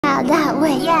out that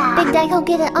way. Yeah. Big Daddy go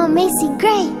get it on Macy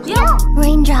Gray. Yeah.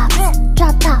 Raindrops,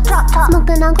 drop top,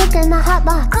 smoking on cooking a hot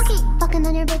box. Cookie. Fucking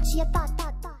on your bitch, yeah, thought.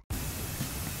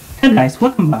 Hey guys,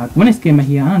 welcome back. When it's Gamer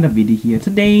here, another video here.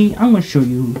 Today I'm going to show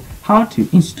you how to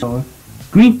install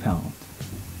Greenfield.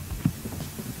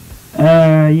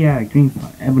 Yeah,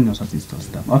 Greenfield. Everyone knows how to install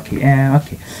stuff. Okay.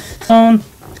 So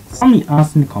somebody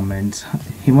asked in the comments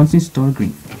he wants to install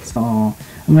Greenfield. So I'm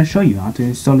going to show you how to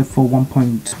install it for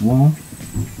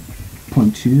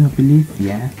 1.1.2, I believe.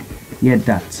 Yeah,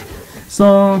 that.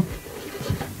 So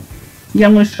yeah,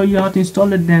 I'm going to show you how to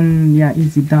install it. Then yeah,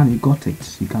 easy done. You got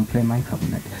it. You can play Minecraft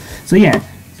with it. So yeah,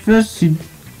 first you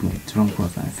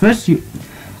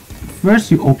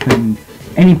First you open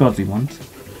any browser you want.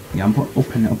 Yeah, I'm gonna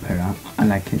open Opera. I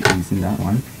like it using that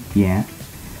one. Yeah.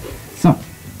 So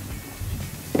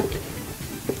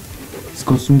let's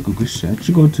go to Google search.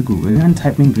 You go to Google and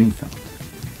type in Greenfield.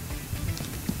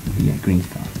 Yeah,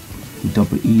 Greenfield.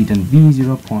 E then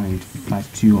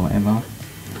V0.52 or whatever.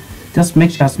 Just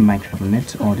make sure it's Minecraft on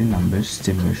it or the numbers,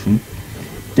 same version.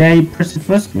 There you press the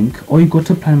first link, or you go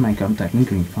to Planet Minecraft, type in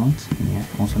Greenfield. Yeah,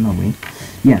 also no way.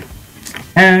 Yeah,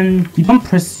 and you don't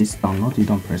press this download. You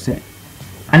don't press it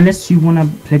unless you wanna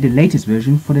play the latest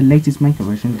version. For the latest Minecraft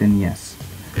version, then yes,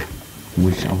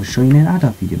 which I will show you in another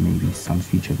video, maybe some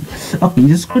future video. Okay, you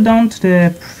just scroll down to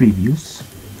the previews.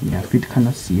 Yeah, if you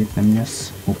cannot see it, let me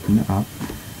just open it up.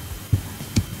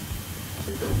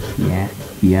 Yeah,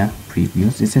 here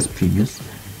previews. It says previews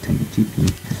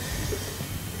 1080p.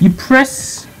 You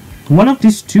press one of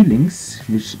these two links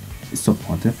which is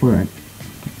supported for it.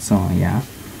 So yeah,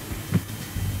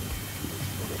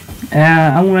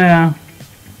 I'm gonna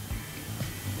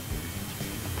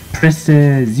press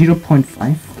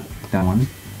 0.5, that one,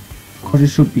 because it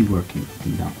should be working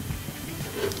now.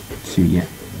 So yeah,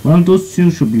 one of those two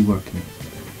should be working.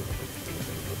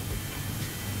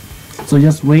 So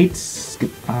just wait,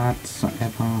 skip ads,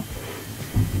 whatever.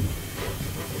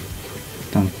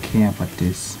 Don't care about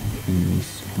this.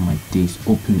 Anyways, oh my days,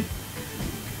 open.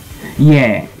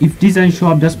 Yeah, if this doesn't show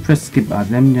up, just press skip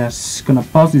ads. I'm just gonna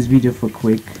pause this video for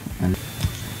quick and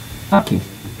okay,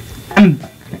 I'm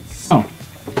back. So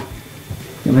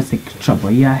yeah, let's take trouble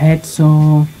here ahead.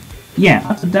 So yeah,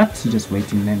 after that you're just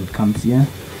waiting, then it comes here.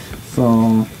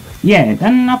 So yeah,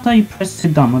 then after you press the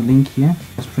download link here,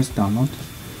 just press download.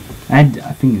 I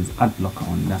think it's ad blocker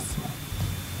on, that's why.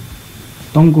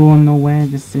 Don't go nowhere,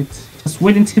 just sit. Just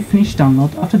wait until finish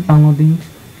download. After downloading,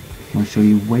 I'll show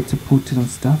you where to put it and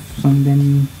stuff, and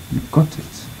then you got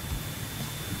it.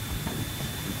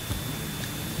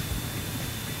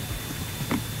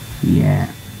 Yeah.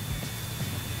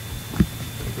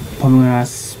 I'm gonna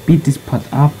speed this part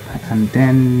up, and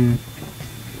then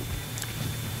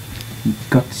you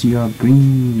got your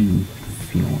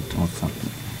Greenfield or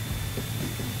something.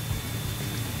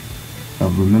 I'll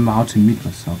remember how to mute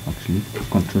myself actually.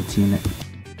 Control T in it.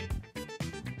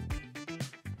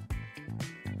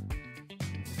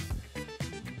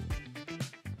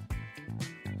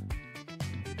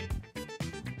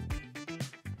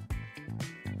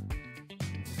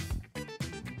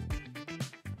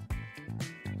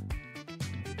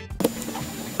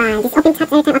 Just open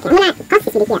tabs every time. Okay, I'm gonna pause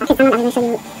this video here. After download, I'm gonna show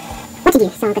you what to do.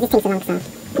 So, because it takes so long, so I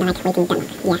don't like waiting that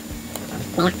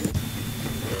long. Yeah.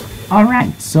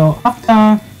 Alright, so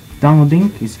after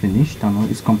downloading is finished, download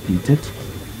is completed.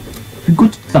 You go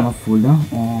to the download folder,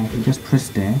 or you just press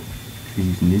there if you're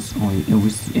using this, or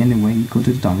anyway, you go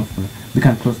to the download folder. We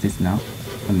can close this now.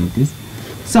 I need this.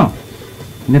 So,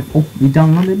 we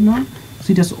downloaded now. So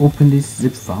you just open this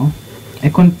zip file.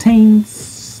 It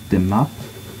contains the map,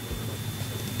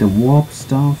 the warp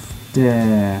stuff,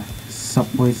 the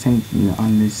subway thing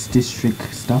on this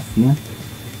district stuff here.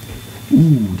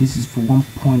 Ooh, this is for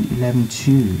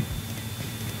 1.11.2.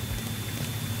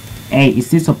 Hey, is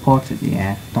this supported?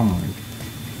 Yeah, don't worry.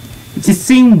 It's the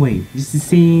same way. It's the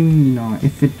same, you know,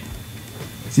 it's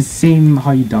the same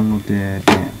how you download the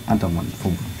other one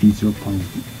for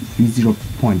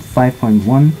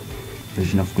V0.5.1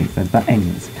 version of Greenfield. But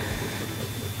anyways,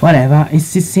 whatever,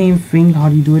 it's the same thing. How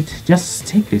do you do it? Just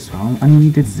take this one,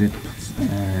 unneeded zip,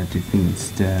 the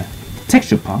things, the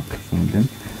texture pack from them.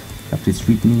 Please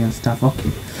read me and stuff.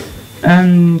 Okay,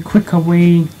 and quicker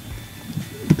way,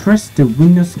 press the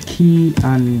Windows key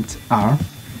and R,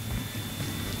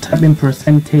 type in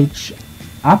percentage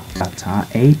appdata,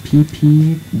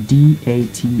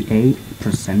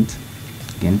 APPDATA%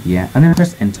 again, yeah, and then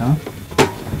press enter.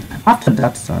 After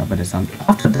that, sorry about the sound.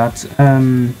 After that,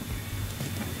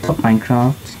 top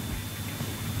Minecraft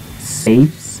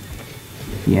saves,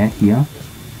 yeah, here,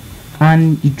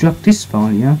 and you drag this file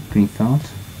here, Greenfield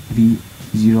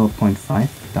V0.5.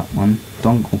 that one.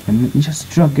 Don't open it, you just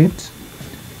drag it.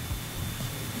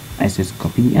 I just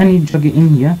copy and you drag it in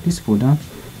here, this folder,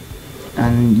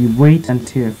 and you wait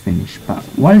until you finish. But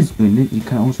while it's doing it, you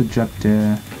can also drag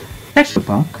the texture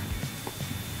pack.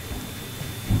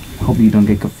 Hope you don't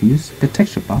get confused. The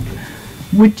texture pack,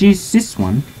 which is this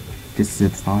one, this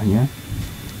zip file here.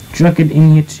 Drag it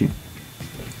in here too.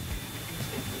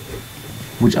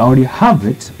 Which I already have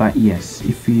it, but yes,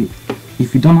 if you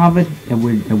don't have it, it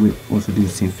will also do the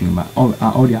same thing. But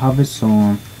I already have it,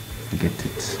 so forget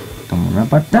it. Don't worry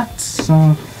about that.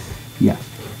 So yeah.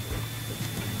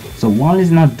 So while it's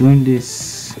not doing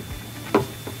this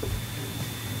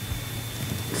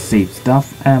save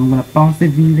stuff, I'm gonna pause the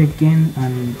video again,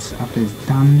 and after it's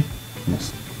done, I'm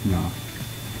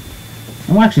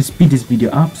gonna actually speed this video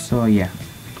up. So yeah.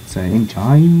 So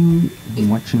enjoy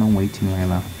watching or waiting,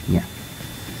 whatever. Yeah.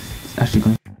 It's actually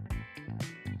going.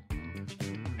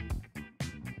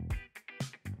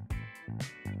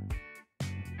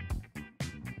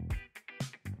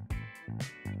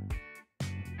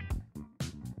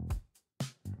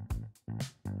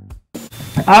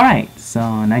 Alright, so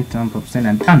 91%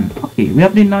 and done. Okay, we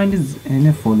have the 90s in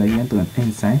a folder here to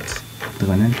inside.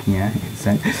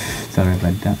 Inside. Sorry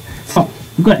about that. So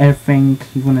we got everything.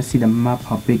 You wanna see the map,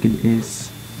 how big it is.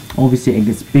 Obviously it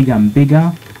gets bigger and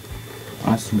bigger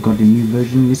as we got the new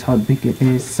version. This is how big it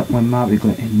is. Subway map, we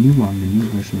got a new one, the new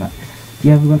version. But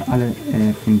yeah, we got other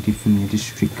everything different,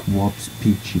 district, warps,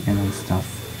 PG and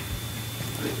stuff.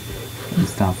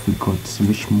 We got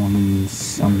Richmond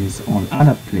on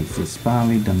other places, but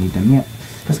we don't need them yet.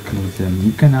 Let's close them.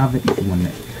 You can have it if you want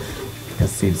it.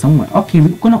 Just save somewhere. Okay,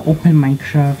 we're gonna open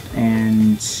Minecraft,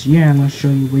 and yeah, I'm gonna show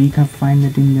you where you can find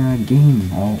it in the game,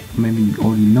 or maybe you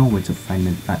already know where to find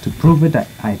it. But to prove it that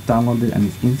I downloaded it and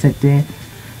it's inside there,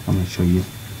 I'm gonna show you.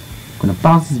 I'm gonna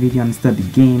pause this video and start the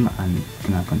game, and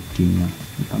gonna continue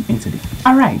inside it.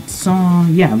 Alright, so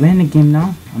yeah, we're in the game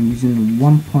now. I'm using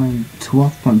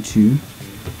 1.12.2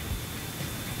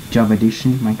 Java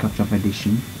Edition, Minecraft Java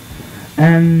Edition.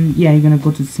 And yeah, you're gonna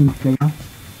go to single player.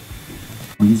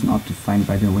 I'm using Optifine,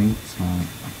 by the way, so I'll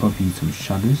probably use some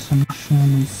shadows. I'm not sure.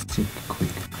 Let's check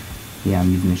quick. Yeah,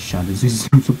 I'm using the shadows. This is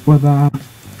some support.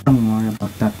 Don't worry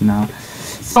about that now.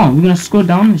 So we're gonna scroll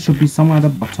down. It should be somewhere at the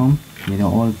bottom. Yeah, they're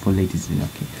all for latest video.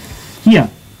 Okay, here.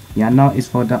 Yeah, now it's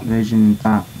for that version,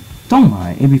 but don't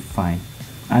worry, it'll be fine.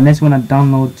 Unless you wanna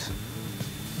download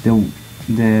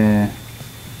the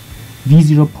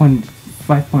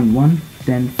V0.5.1,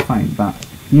 then fine. But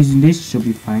using this should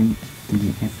be fine to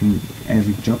do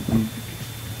every job, and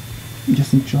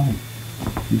just enjoy.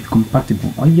 Be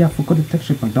compatible. Oh yeah, I forgot the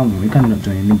texture pack. Don't worry, we cannot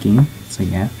join in the game. So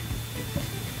yeah,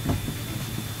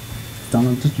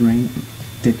 download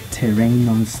the terrain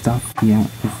and stuff. Yeah,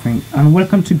 everything. And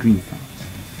welcome to Greenfield.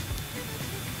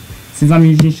 Since I'm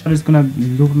using shot, it's gonna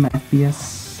lower my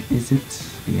FPS. Is it?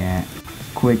 Yeah.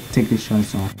 Quick, take the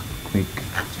shots off. Quick,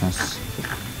 just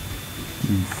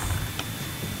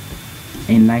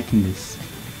ain't liking this.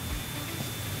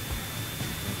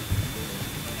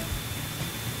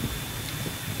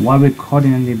 While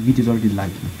recording and the video is already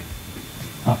lagging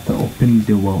after opening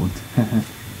the world.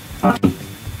 Okay,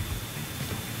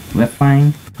 we're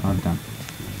fine. All done.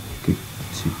 Good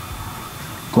to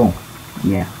go.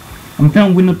 Yeah. I'm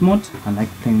playing Windows mode. I like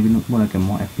playing Windows mode, like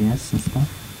more FPS and stuff.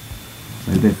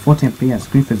 So the 40 FPS.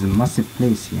 Greenfield is a massive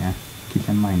place, yeah. Keep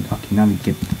in mind. Okay, now we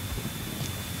get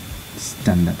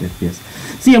standard FPS.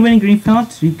 So yeah, we're in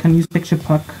Greenfield. We can use texture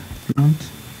pack if you want.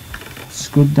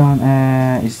 Scroll down.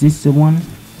 Is this the one?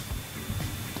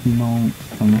 No,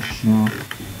 I'm not sure.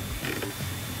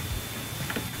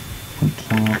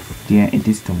 Control. Yeah, it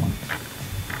is the one.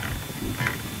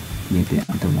 Yeah, the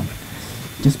other one.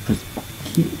 Just press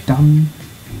keep done.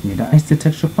 Yeah, that is the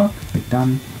texture pack. We're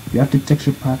done. We have the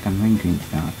texture pack and we're in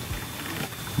Greenfield.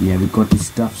 Yeah, we got this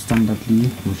stuff standardly,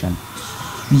 which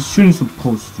we shouldn't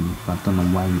supposed to, but I don't know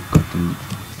why we got them.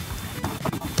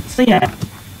 So yeah,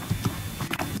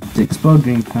 to explore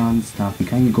Greenfield stuff, you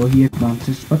can go here down to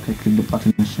texture pack, click the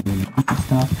button and show you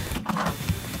stuff.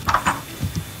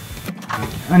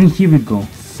 And here we go.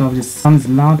 So the sound is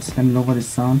loud. Let me know what the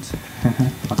sound.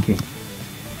 Okay.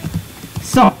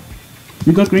 So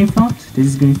we got Greenfield. This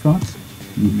is Greenfield.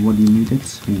 What you needed.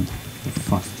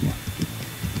 Fast, yeah.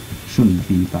 Shouldn't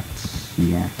be, but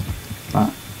yeah.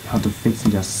 But how to fix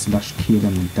it? Just slash kill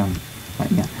and we're done.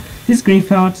 But yeah, this is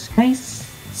Greenfield, guys.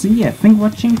 So yeah, thank you for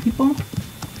watching, people.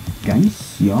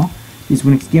 Guys, yeah. This is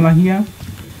Winx Gamer here.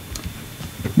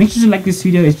 Make sure to like this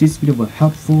video if this video was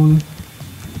helpful.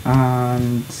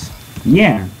 And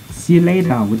yeah, see you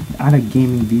later with other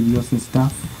gaming videos and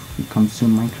stuff. It comes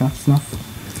soon, Minecraft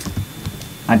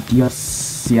stuff. Adios,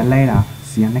 see you later.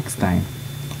 see you next time.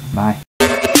 Bye.